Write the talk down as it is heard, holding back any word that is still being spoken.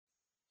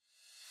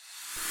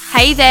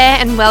Hey there,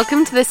 and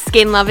welcome to the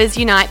Skin Lovers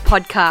Unite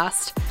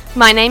podcast.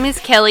 My name is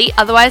Kelly,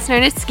 otherwise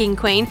known as Skin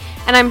Queen,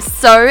 and I'm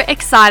so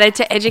excited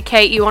to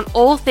educate you on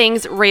all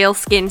things real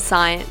skin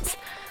science.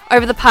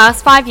 Over the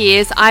past 5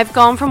 years, I've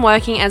gone from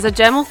working as a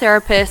dermal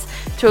therapist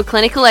to a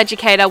clinical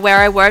educator where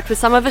I worked with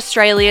some of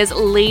Australia's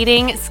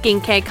leading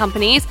skincare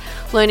companies,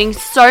 learning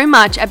so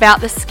much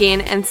about the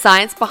skin and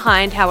science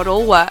behind how it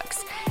all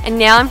works. And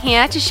now I'm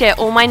here to share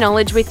all my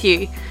knowledge with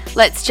you.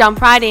 Let's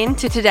jump right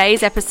into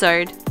today's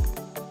episode.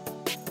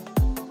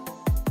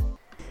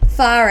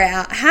 Far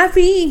out.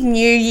 Happy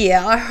New Year.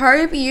 I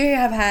hope you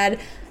have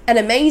had an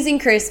amazing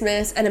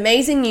Christmas, an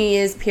amazing New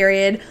Year's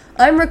period.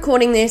 I'm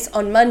recording this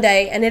on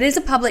Monday and it is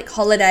a public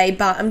holiday,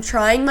 but I'm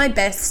trying my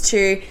best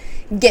to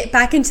get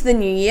back into the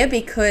new year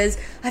because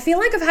I feel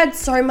like I've had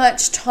so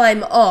much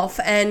time off,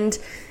 and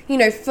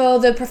for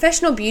the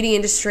professional beauty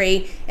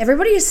industry,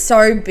 everybody is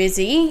so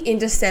busy in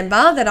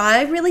December that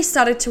I really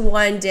started to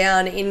wind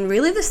down in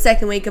really the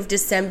second week of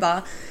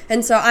December.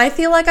 And so I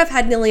feel like I've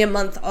had nearly a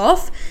month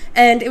off,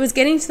 and it was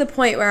getting to the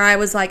point where I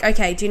was like,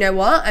 okay, do you know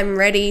what? I'm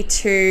ready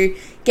to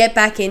get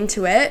back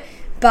into it.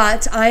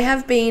 But I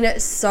have been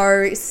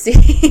so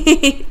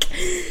sick.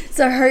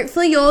 So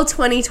hopefully your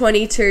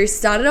 2022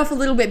 started off a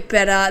little bit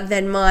better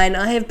than mine.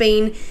 I have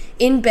been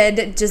in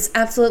bed just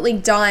absolutely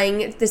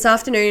dying. This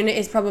afternoon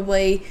is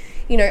probably,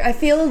 I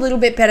feel a little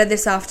bit better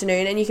this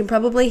afternoon, and you can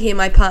probably hear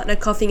my partner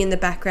coughing in the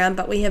background,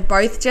 but we have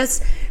both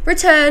just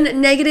returned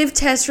negative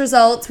test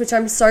results, which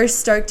I'm so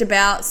stoked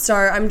about. So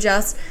I'm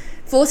just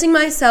forcing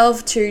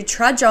myself to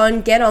trudge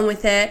on, get on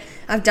with it.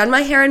 I've done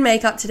my hair and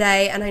makeup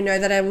today, and I know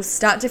that I will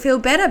start to feel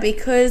better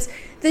because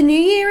the new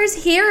year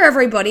is here,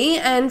 everybody.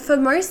 And for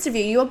most of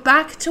you, you're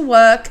back to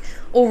work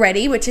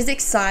already, which is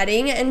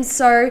exciting. And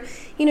so,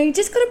 you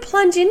just got to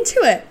plunge into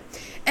it.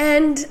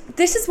 And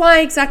this is why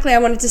exactly I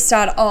wanted to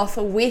start off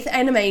with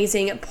an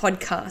amazing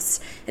podcast.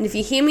 And if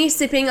you hear me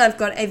sipping, I've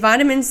got a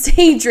vitamin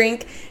C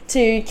drink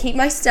to keep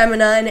my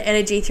stamina and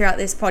energy throughout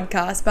this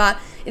podcast. But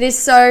it is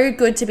so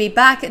good to be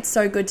back. It's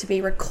so good to be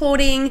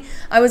recording.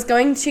 I was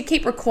going to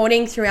keep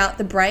recording throughout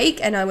the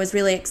break, and I was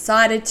really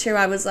excited to.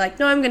 I was like,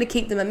 no, I'm going to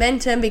keep the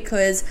momentum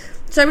because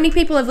so many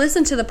people have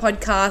listened to the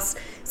podcast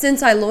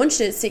since I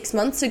launched it 6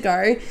 months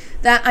ago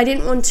that I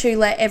didn't want to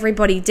let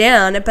everybody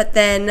down. But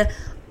then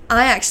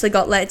I actually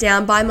got let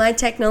down by my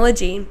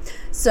technology.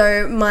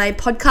 So my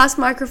podcast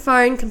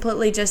microphone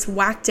completely just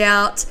whacked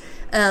out.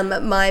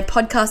 My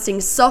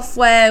podcasting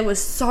software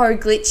was so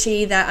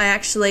glitchy that I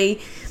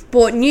actually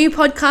bought new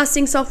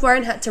podcasting software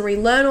and had to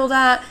relearn all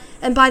that.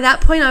 And by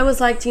that point, I was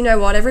like, do you know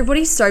what?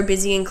 Everybody's so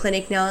busy in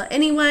clinic now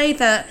anyway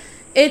that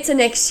it's a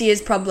next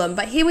year's problem.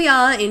 But here we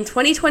are in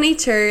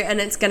 2022, and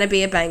it's going to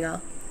be a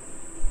banger.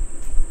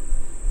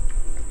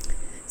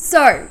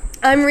 So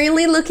I'm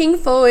really looking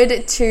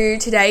forward to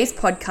today's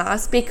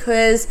podcast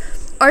because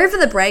over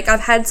the break,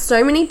 I've had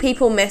so many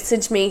people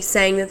message me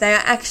saying that they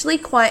are actually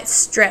quite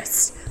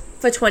stressed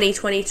for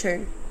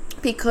 2022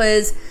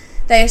 because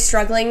they are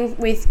struggling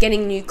with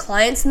getting new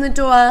clients in the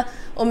door,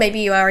 or maybe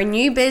you are a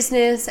new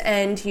business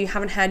and you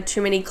haven't had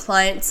too many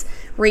clients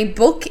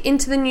rebook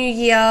into the new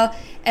year,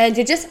 and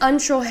you're just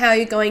unsure how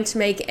you're going to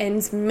make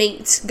ends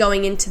meet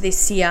going into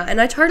this year. And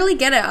I totally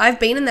get it. I've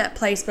been in that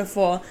place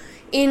before.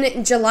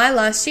 In July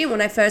last year,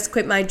 when I first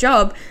quit my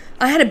job,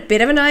 I had a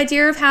bit of an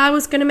idea of how I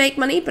was going to make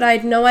money, but I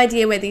had no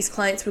idea where these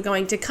clients were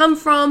going to come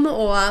from,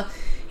 or,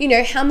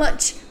 how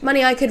much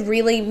money I could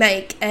really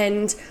make.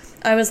 And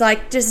I was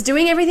like just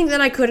doing everything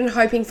that I could and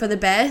hoping for the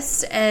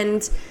best.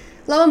 And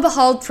lo and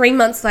behold, 3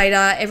 months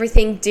later,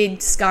 everything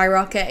did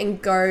skyrocket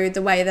and go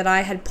the way that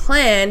I had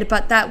planned,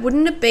 but that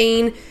wouldn't have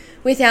been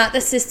without the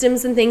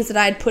systems and things that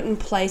I had put in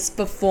place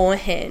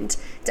beforehand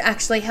to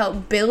actually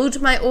help build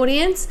my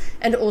audience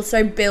and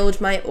also build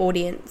my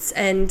audience.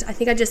 And I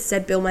think I just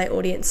said build my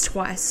audience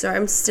twice, so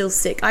I'm still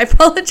sick. I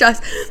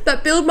apologize.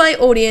 But build my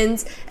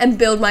audience and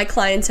build my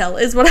clientele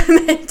is what I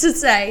meant to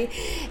say.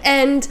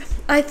 And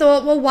I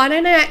thought, well, why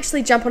don't I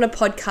actually jump on a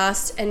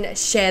podcast and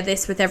share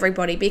this with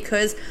everybody?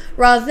 Because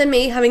rather than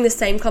me having the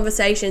same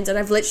conversations, and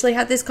I've literally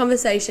had this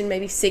conversation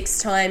maybe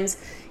 6 times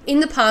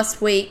in the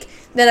past week,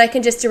 then I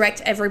can just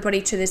direct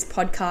everybody to this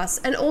podcast.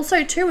 And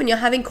also too, when you're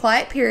having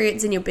quiet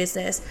periods in your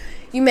business,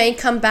 you may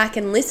come back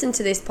and listen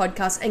to this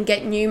podcast and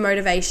get new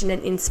motivation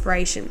and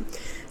inspiration.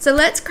 So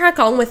let's crack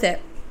on with it.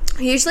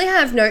 I usually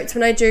have notes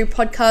when I do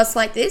podcasts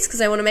like this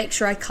because I want to make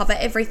sure I cover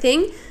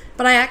everything,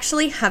 but I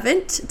actually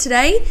haven't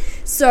today.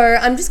 So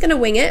I'm just going to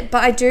wing it,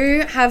 but I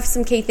do have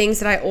some key things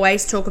that I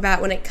always talk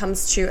about when it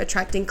comes to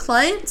attracting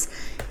clients.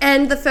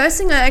 And the first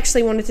thing I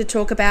actually wanted to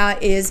talk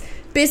about is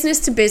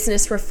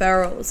business-to-business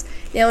referrals.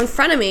 Now in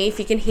front of me, if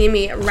you can hear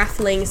me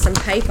raffling some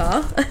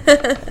paper,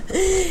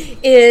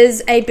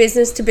 is a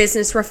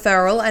business-to-business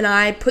referral. And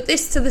I put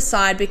this to the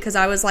side because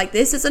I was like,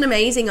 this is an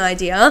amazing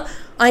idea.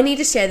 I need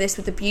to share this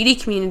with the beauty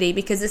community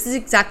because this is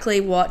exactly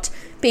what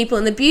people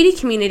in the beauty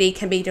community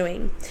can be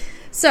doing.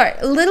 So,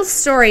 a little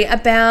story.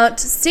 About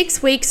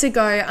 6 weeks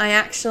ago, I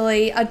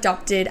actually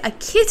adopted a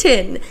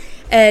kitten.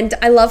 And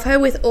I love her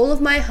with all of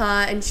my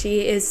heart, and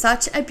she is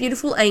such a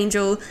beautiful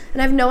angel,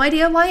 and I have no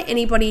idea why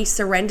anybody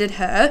surrendered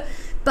her.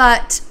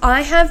 But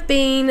I have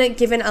been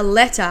given a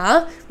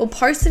letter, or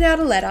posted out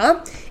a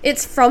letter.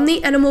 It's from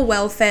the Animal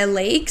Welfare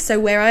League, so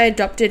where I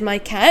adopted my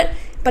cat,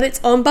 but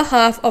it's on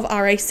behalf of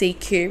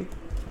RACQ.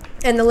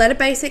 And the letter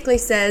basically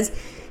says,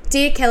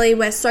 "Dear Kelly,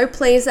 we're so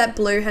pleased that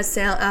Blue has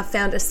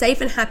found a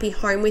safe and happy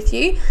home with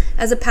you.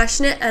 As a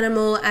passionate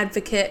animal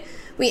advocate,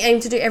 we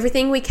aim to do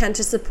everything we can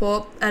to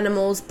support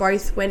animals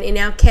both when in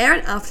our care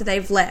and after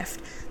they've left.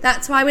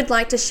 That's why we'd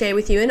like to share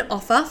with you an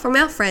offer from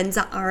our friends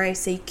at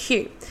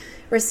RACQ.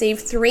 Receive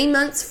 3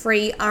 months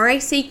free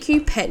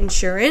RACQ pet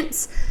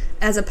insurance.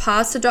 As a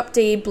past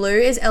adoptee, Blue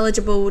is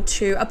eligible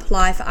to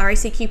apply for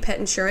RACQ pet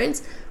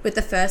insurance with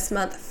the first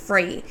month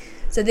free.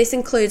 So this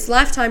includes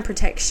lifetime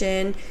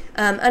protection,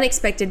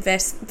 unexpected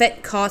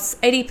vet costs,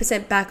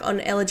 80% back on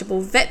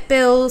eligible vet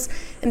bills,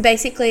 and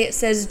basically it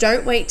says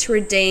don't wait to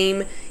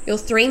redeem your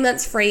 3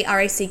 months free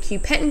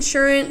RACQ pet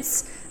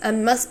insurance.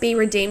 Must be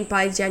redeemed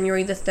by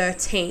January the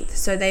 13th.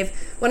 So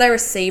when I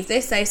received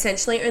this, they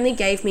essentially only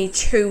gave me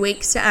 2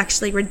 weeks to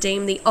actually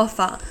redeem the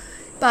offer.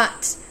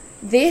 But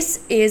this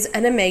is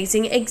an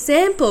amazing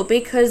example,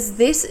 because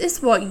this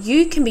is what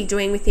you can be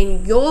doing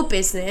within your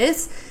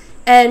business,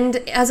 and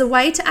as a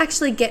way to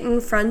actually get in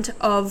front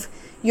of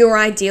your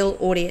ideal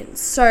audience.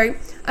 So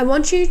I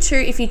want you to,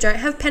 if you don't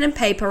have pen and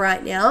paper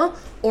right now,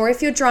 or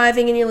if you're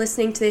driving and you're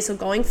listening to this, or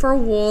going for a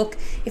walk,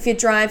 if you're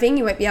driving,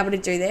 you won't be able to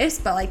do this,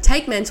 but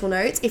take mental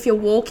notes. If you're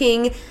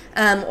walking,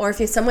 or if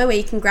you're somewhere where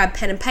you can grab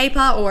pen and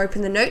paper or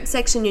open the notes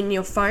section in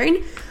your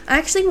phone, I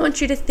actually want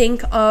you to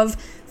think of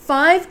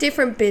 5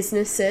 different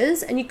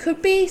businesses, and you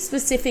could be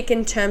specific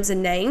in terms of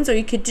names, or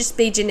you could just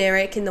be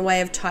generic in the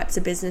way of types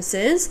of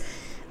businesses,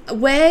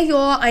 where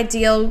your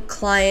ideal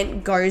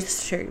client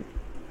goes to.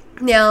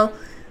 Now,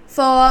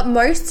 for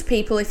most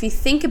people, if you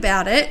think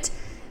about it,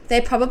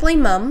 they're probably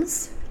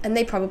mums and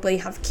they probably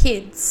have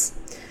kids.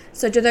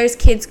 So do those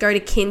kids go to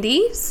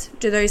kindies?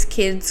 Do those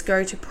kids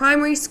go to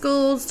primary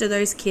schools? Do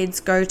those kids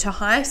go to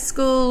high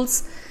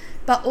schools?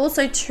 But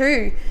also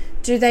too,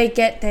 do they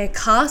get their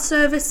car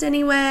serviced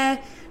anywhere?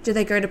 Do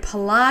they go to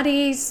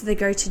Pilates? Do they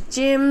go to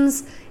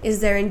gyms? Is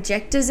there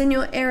injectors in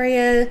your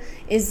area?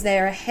 Is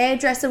there a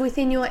hairdresser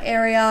within your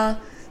area?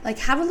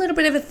 Have a little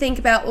bit of a think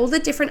about all the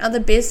different other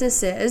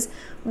businesses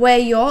where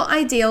your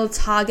ideal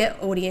target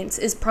audience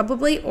is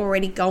probably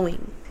already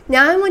going.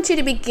 Now I want you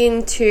to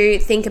begin to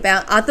think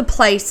about other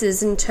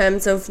places in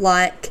terms of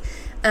wedding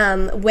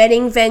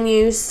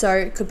venues. So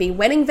it could be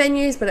wedding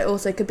venues, but it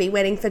also could be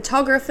wedding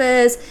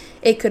photographers.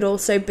 It could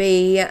also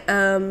be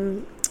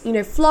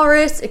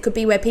florists. It could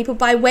be where people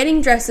buy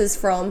wedding dresses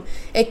from.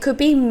 It could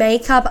be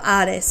makeup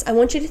artists. I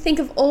want you to think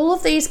of all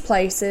of these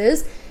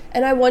places,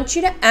 and I want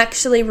you to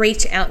actually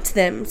reach out to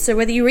them. So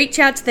whether you reach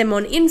out to them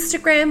on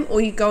Instagram, or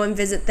you go and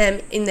visit them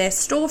in their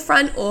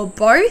storefront, or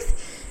both,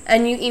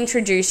 and you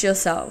introduce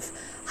yourself.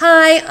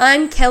 Hi,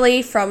 I'm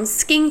Kelly from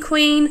Skin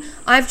Queen.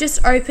 I've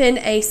just opened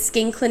a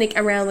skin clinic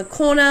around the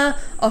corner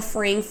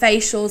offering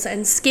facials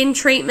and skin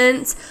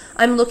treatments.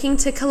 I'm looking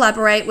to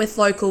collaborate with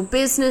local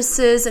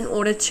businesses in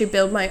order to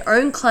build my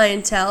own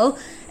clientele,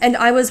 and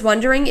I was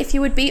wondering if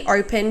you would be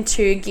open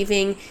to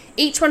giving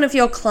each one of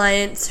your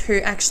clients who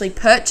actually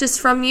purchase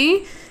from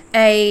you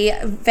a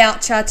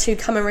voucher to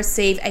come and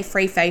receive a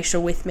free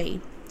facial with me.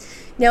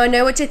 Now, I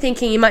know what you're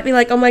thinking. You might be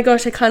like, oh my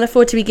gosh, I can't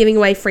afford to be giving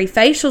away free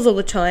facials all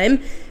the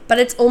time. But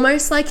it's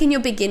almost like in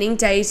your beginning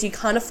days, you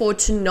can't afford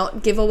to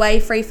not give away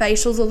free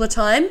facials all the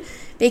time,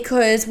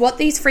 because what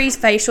these free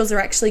facials are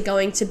actually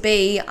going to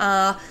be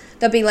are,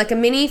 there'll be a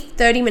mini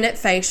 30-minute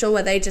facial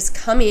where they just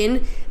come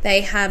in,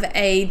 they have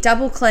a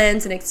double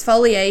cleanse and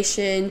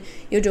exfoliation,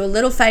 you'll do a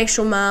little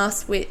facial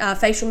massage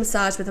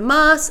with a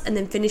mask, and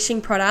then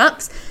finishing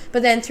products.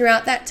 But then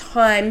throughout that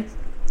time,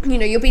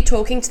 you'll be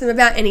talking to them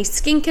about any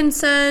skin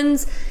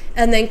concerns,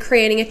 and then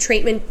creating a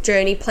treatment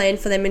journey plan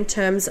for them in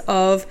terms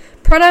of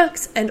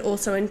products and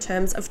also in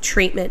terms of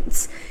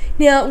treatments.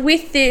 Now,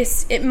 with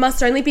this, it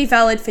must only be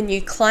valid for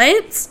new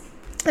clients,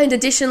 and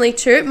additionally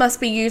too, it must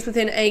be used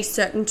within a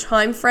certain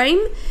time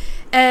frame,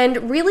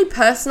 and really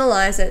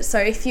personalize it. So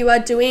if you are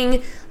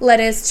doing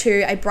letters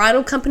to a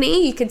bridal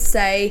company, you could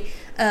say,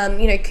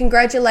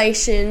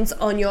 congratulations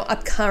on your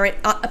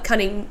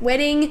upcoming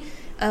wedding.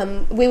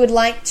 We would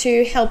like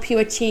to help you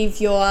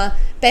achieve your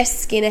best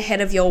skin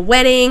ahead of your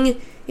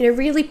wedding.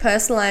 Really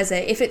personalize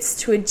it. If it's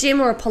to a gym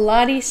or a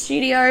Pilates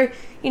studio,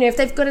 if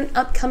they've got an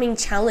upcoming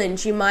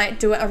challenge, you might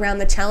do it around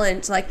the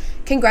challenge.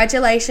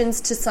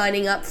 Congratulations to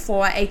signing up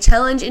for a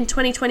challenge in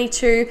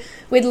 2022.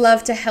 We'd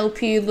love to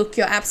help you look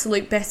your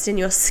absolute best in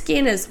your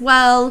skin as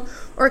well.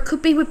 Or it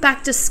could be with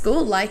back to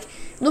school.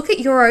 Look at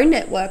your own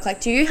network.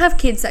 Do you have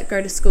kids that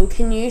go to school?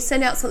 Can you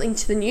send out something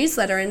to the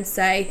newsletter and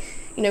say,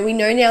 We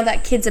know now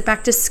that kids are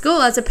back to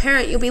school. As a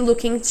parent, you'll be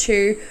looking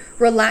to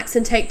relax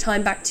and take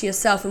time back to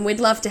yourself, and we'd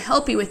love to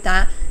help you with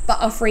that by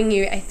offering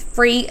you a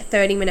free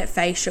 30-minute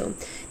facial.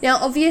 Now,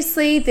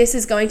 obviously, this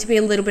is going to be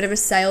a little bit of a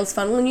sales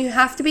funnel, and you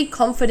have to be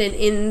confident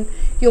in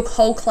your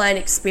whole client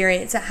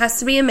experience. It has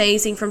to be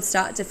amazing from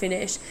start to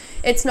finish.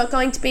 It's not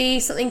going to be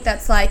something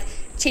that's like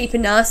cheap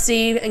and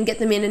nasty and get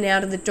them in and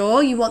out of the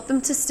door. You want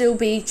them to still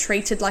be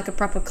treated like a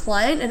proper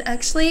client and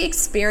actually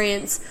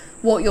experience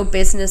what your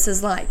business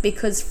is like,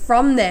 because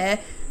from there,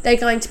 they're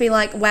going to be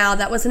like, wow,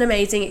 that was an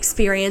amazing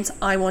experience.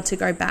 I want to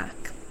go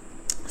back.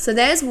 So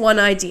there's one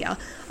idea.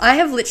 I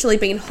have literally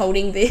been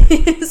holding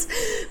this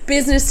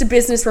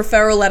business-to-business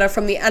referral letter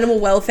from the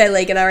Animal Welfare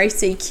League and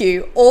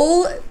RACQ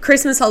all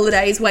Christmas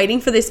holidays waiting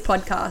for this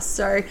podcast.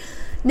 So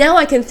now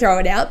I can throw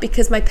it out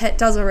because my pet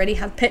does already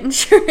have pet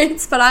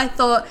insurance, but I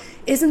thought,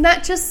 isn't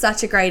that just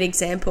such a great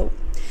example?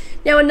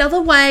 Now,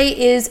 another way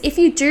is if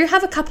you do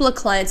have a couple of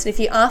clients, and if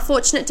you are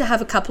fortunate to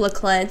have a couple of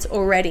clients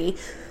already,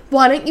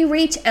 why don't you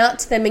reach out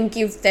to them and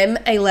give them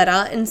a letter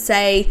and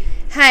say,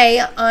 hey,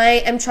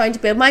 I am trying to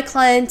build my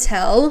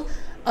clientele.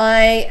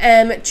 I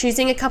am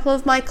choosing a couple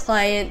of my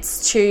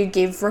clients to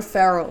give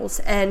referrals.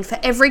 And for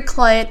every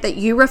client that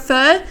you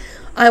refer,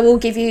 I will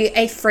give you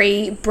a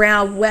free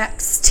brow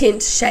wax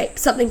tint shape,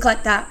 something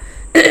like that.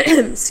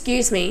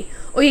 Excuse me.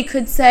 Or you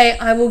could say,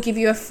 I will give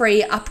you a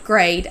free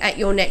upgrade at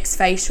your next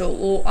facial,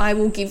 or I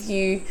will give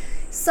you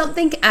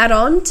something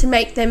add-on to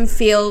make them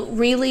feel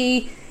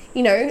really,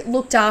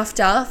 looked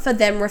after for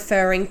them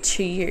referring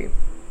to you.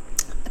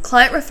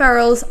 Client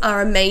referrals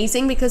are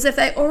amazing because if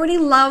they already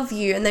love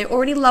you and they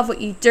already love what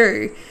you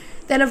do,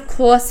 then of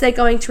course they're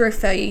going to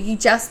refer you. You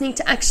just need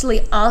to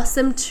actually ask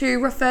them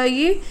to refer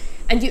you,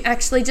 and you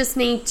actually just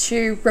need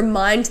to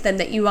remind them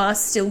that you are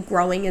still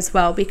growing as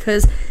well,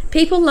 because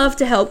people love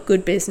to help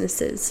good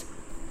businesses.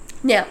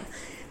 Now,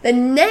 the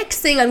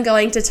next thing I'm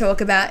going to talk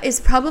about is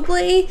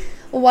probably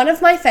one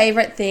of my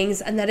favorite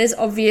things, and that is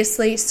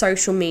obviously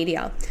social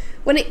media.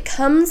 When it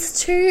comes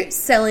to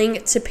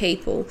selling to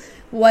people,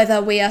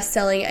 whether we are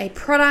selling a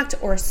product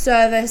or a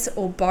service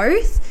or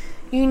both,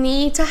 you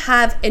need to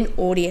have an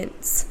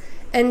audience.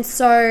 And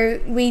so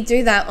we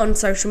do that on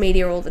social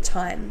media all the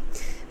time.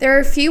 There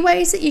are a few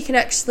ways that you can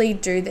actually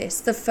do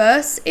this. The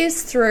first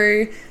is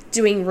through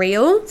doing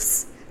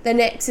reels. The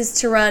next is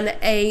to run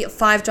a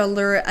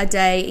 $5 a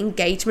day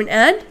engagement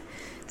ad.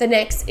 The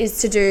next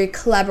is to do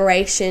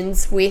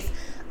collaborations with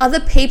other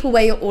people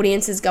where your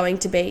audience is going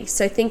to be.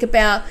 So think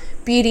about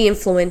beauty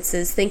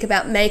influencers, think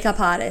about makeup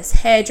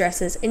artists,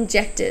 hairdressers,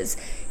 injectors.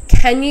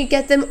 Can you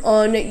get them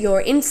on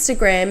your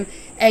Instagram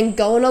and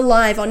go on a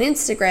live on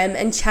Instagram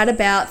and chat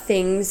about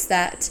things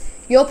that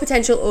your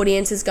potential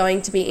audience is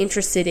going to be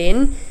interested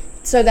in,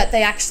 so that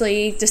they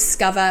actually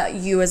discover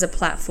you as a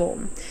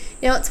platform?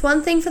 Now, it's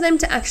one thing for them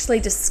to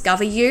actually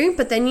discover you,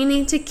 but then you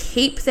need to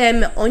keep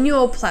them on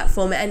your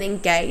platform and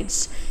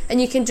engaged.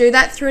 And you can do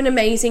that through an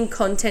amazing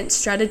content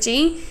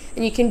strategy,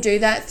 and you can do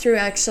that through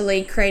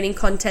actually creating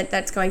content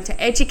that's going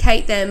to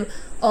educate them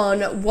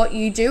on what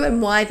you do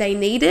and why they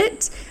need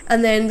it.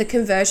 And then the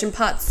conversion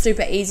part's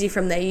super easy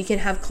from there. You can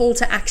have call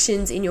to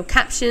actions in your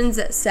captions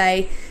that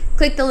say,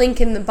 click the link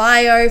in the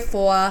bio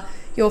for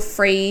your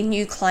free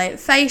new client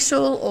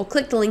facial, or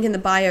click the link in the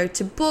bio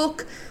to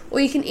book. Or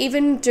you can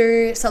even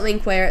do something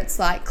where it's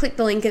like, click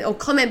the link or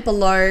comment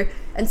below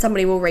and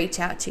somebody will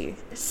reach out to you.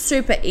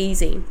 Super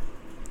easy.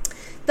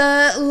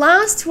 The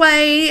last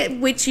way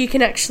which you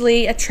can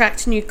actually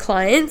attract new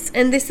clients,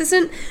 and this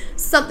isn't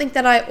something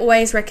that I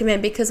always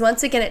recommend because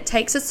once again, it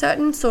takes a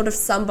certain sort of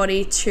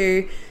somebody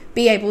to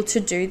be able to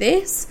do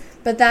this,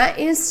 but that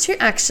is to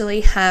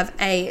actually have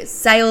a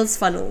sales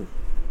funnel.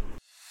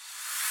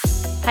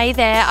 Hey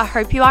there, I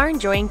hope you are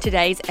enjoying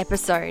today's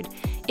episode.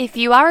 If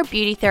you are a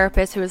beauty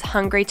therapist who is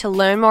hungry to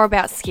learn more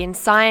about skin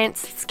science,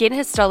 skin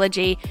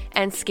histology,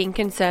 and skin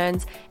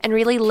concerns, and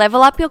really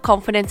level up your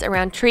confidence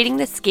around treating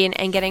the skin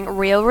and getting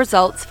real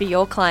results for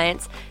your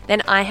clients,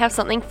 then I have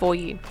something for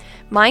you.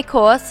 My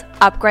course,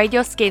 Upgrade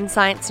Your Skin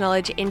Science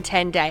Knowledge in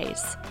 10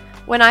 Days.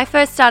 When I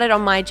first started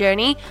on my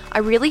journey, I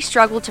really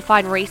struggled to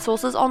find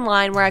resources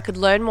online where I could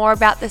learn more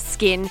about the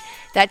skin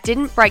that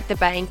didn't break the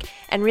bank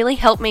and really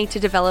help me to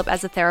develop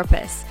as a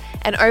therapist.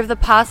 And over the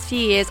past few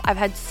years, I've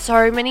had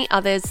so many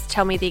others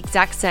tell me the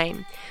exact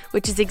same,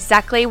 which is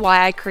exactly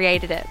why I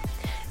created it.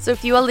 So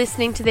if you are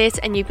listening to this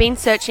and you've been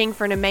searching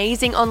for an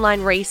amazing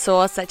online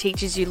resource that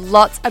teaches you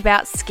lots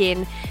about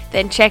skin,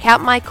 then check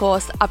out my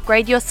course,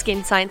 Upgrade Your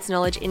Skin Science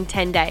Knowledge in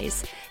 10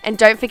 Days. And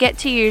don't forget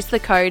to use the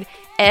code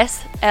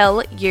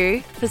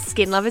SLU for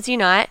Skin Lovers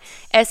Unite,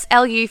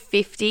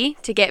 SLU50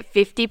 to get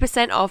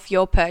 50% off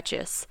your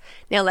purchase.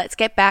 Now let's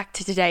get back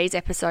to today's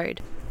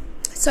episode.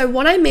 So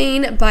what I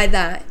mean by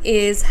that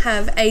is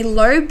have a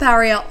low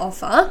barrier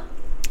offer.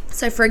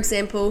 So for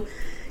example,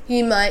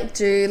 you might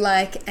do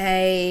like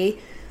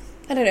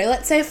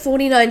let's say a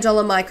 $49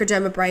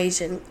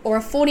 microdermabrasion or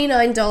a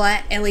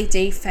 $49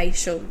 LED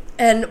facial.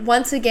 And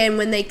once again,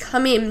 when they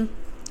come in,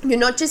 you're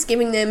not just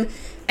giving them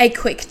a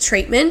quick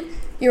treatment,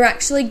 You're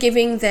actually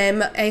giving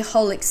them a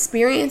whole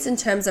experience in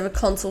terms of a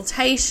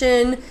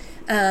consultation.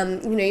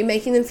 You're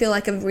making them feel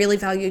like a really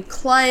valued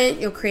client.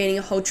 You're creating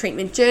a whole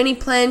treatment journey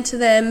plan to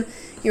them.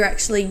 You're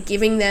actually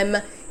giving them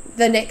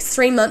the next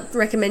 3-month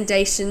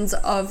recommendations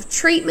of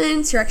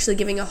treatments. You're actually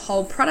giving a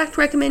whole product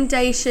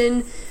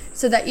recommendation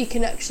so that you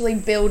can actually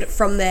build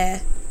from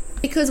there.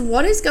 Because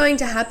what is going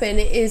to happen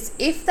is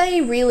if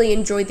they really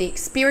enjoyed the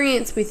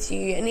experience with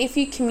you and if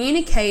you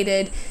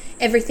communicated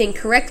everything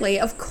correctly,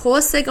 of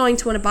course they're going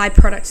to want to buy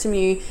products from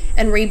you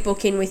and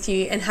rebook in with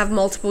you and have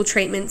multiple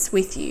treatments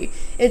with you.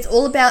 It's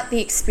all about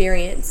the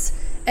experience.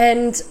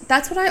 And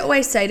that's what I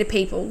always say to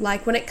people.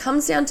 Like, when it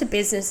comes down to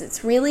business,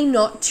 it's really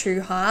not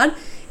too hard.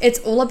 It's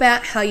all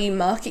about how you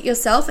market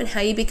yourself and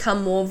how you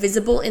become more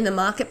visible in the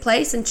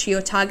marketplace and to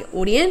your target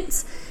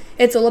audience.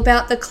 It's all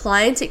about the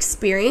client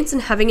experience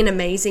and having an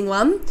amazing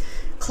one.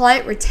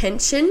 Client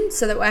retention,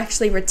 so that we're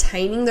actually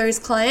retaining those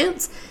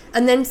clients,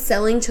 and then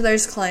selling to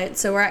those clients,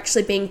 so we're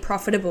actually being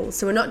profitable.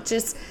 So we're not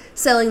just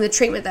selling the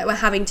treatment that we're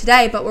having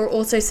today, but we're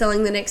also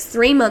selling the next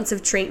 3 months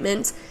of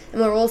treatment,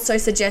 and we're also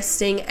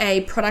suggesting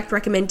a product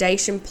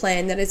recommendation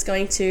plan that is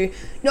going to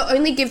not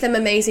only give them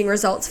amazing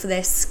results for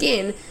their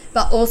skin,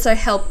 but also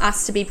help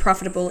us to be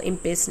profitable in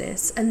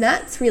business. And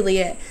that's really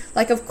it.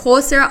 Like, of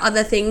course, there are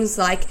other things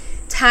like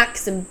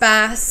tax and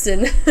BAS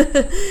and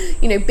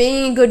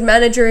being a good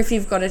manager if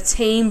you've got a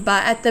team,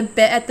 but at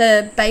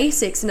the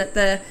basics and at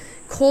the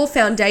core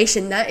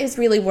foundation, that is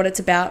really what it's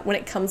about when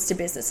it comes to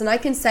business. And I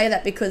can say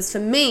that because for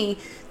me,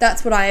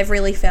 that's what I have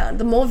really found.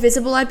 The more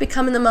visible I've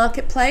become in the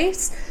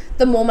marketplace,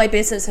 the more my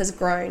business has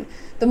grown.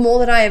 The more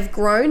that I have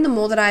grown, the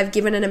more that I have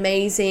given an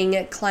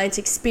amazing client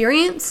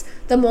experience,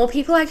 the more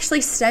people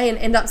actually stay and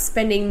end up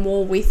spending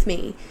more with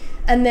me.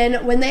 And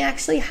then when they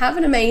actually have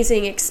an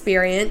amazing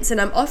experience and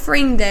I'm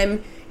offering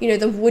them,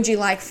 the would you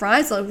like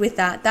fries with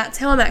that, that's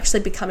how I'm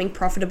actually becoming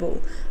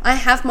profitable. I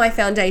have my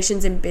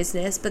foundations in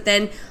business, but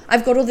then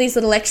I've got all these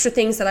little extra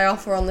things that I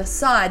offer on the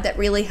side that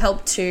really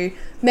help to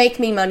make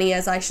me money,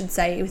 as I should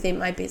say, within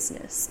my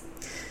business.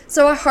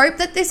 So I hope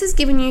that this has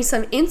given you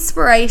some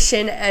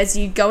inspiration as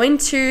you go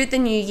into the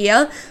new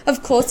year.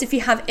 Of course, if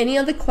you have any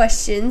other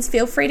questions,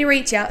 feel free to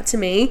reach out to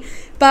me.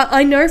 But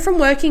I know from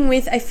working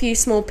with a few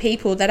small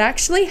people that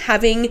actually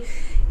having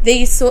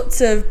these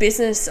sorts of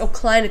business or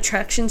client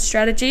attraction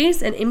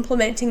strategies and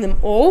implementing them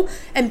all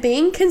and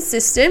being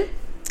consistent,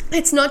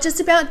 it's not just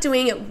about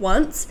doing it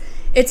once,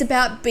 it's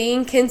about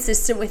being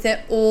consistent with it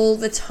all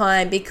the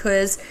time,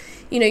 because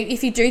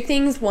if you do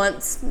things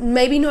once,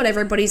 maybe not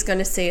everybody's going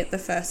to see it the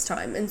first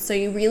time. And so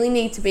you really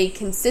need to be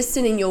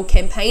consistent in your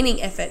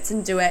campaigning efforts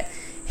and do it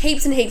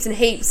heaps and heaps and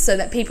heaps so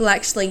that people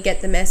actually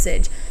get the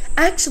message.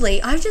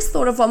 Actually, I just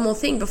thought of one more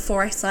thing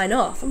before I sign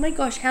off. Oh my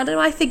gosh, how did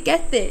I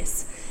forget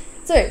this?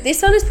 So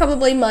this one is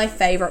probably my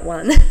favorite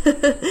one.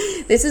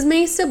 This is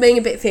me still being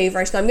a bit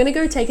feverish, so I'm going to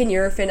go take a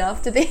Nurofen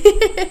after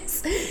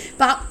this.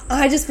 But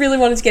I just really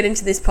wanted to get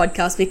into this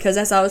podcast because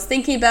as I was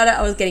thinking about it,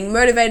 I was getting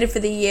motivated for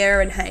the year,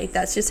 and hey,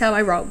 that's just how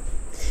I roll.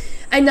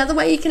 Another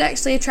way you can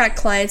actually attract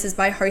clients is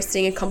by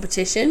hosting a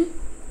competition.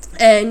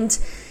 And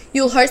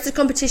you'll host a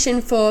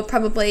competition for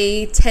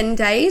probably 10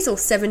 days or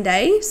 7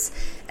 days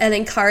and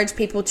encourage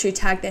people to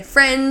tag their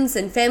friends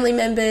and family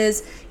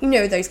members.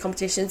 Those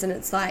competitions, and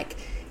it's like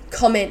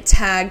comment,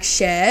 tag,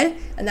 share,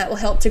 and that will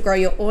help to grow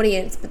your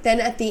audience. But then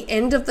at the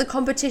end of the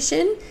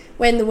competition,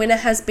 when the winner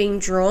has been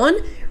drawn,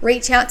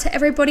 reach out to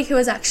everybody who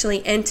has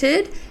actually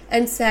entered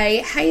and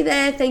say, hey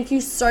there, thank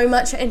you so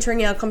much for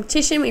entering our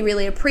competition. We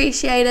really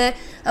appreciate it.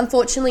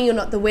 Unfortunately, you're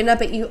not the winner,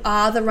 but you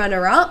are the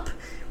runner-up.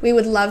 We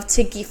would love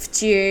to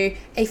gift you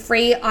a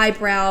free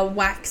eyebrow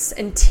wax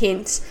and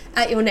tint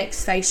at your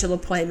next facial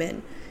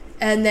appointment.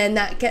 And then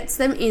that gets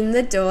them in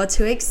the door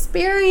to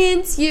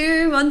experience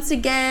you once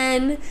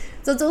again.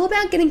 So it's all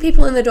about getting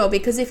people in the door,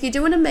 because if you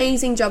do an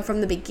amazing job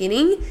from the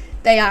beginning,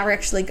 they are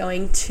actually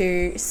going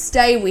to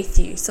stay with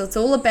you. So it's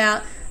all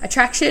about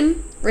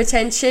attraction,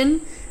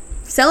 retention,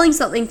 selling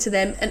something to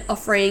them, and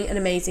offering an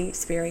amazing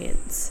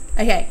experience.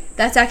 Okay,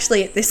 that's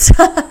actually it this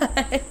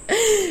time.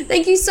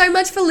 Thank you so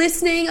much for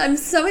listening. I'm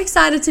so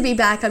excited to be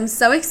back. I'm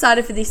so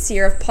excited for this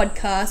year of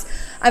podcasts.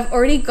 I've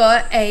already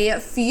got a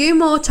few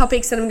more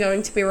topics that I'm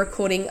going to be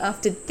recording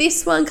after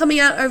this one coming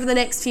out over the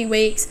next few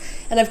weeks.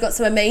 And I've got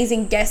some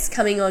amazing guests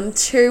coming on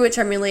too, which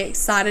I'm really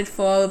excited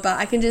for. But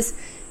I can just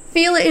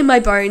feel it in my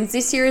bones.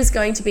 This year is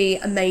going to be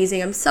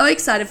amazing. I'm so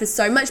excited for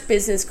so much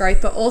business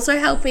growth, but also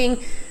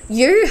helping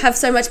you have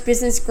so much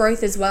business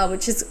growth as well,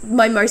 which is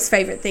my most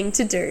favorite thing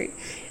to do.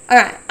 All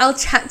right, I'll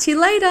chat to you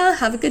later.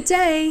 Have a good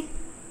day.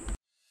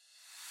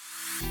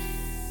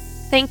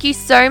 Thank you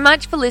so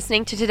much for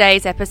listening to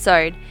today's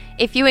episode.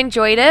 If you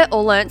enjoyed it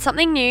or learnt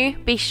something new,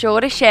 be sure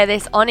to share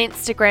this on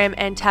Instagram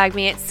and tag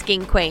me at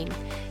Skin Queen.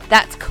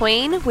 That's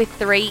Queen with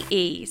 3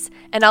 E's,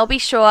 and I'll be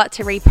sure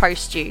to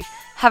repost you.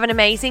 Have an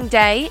amazing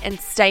day and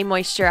stay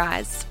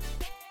moisturized.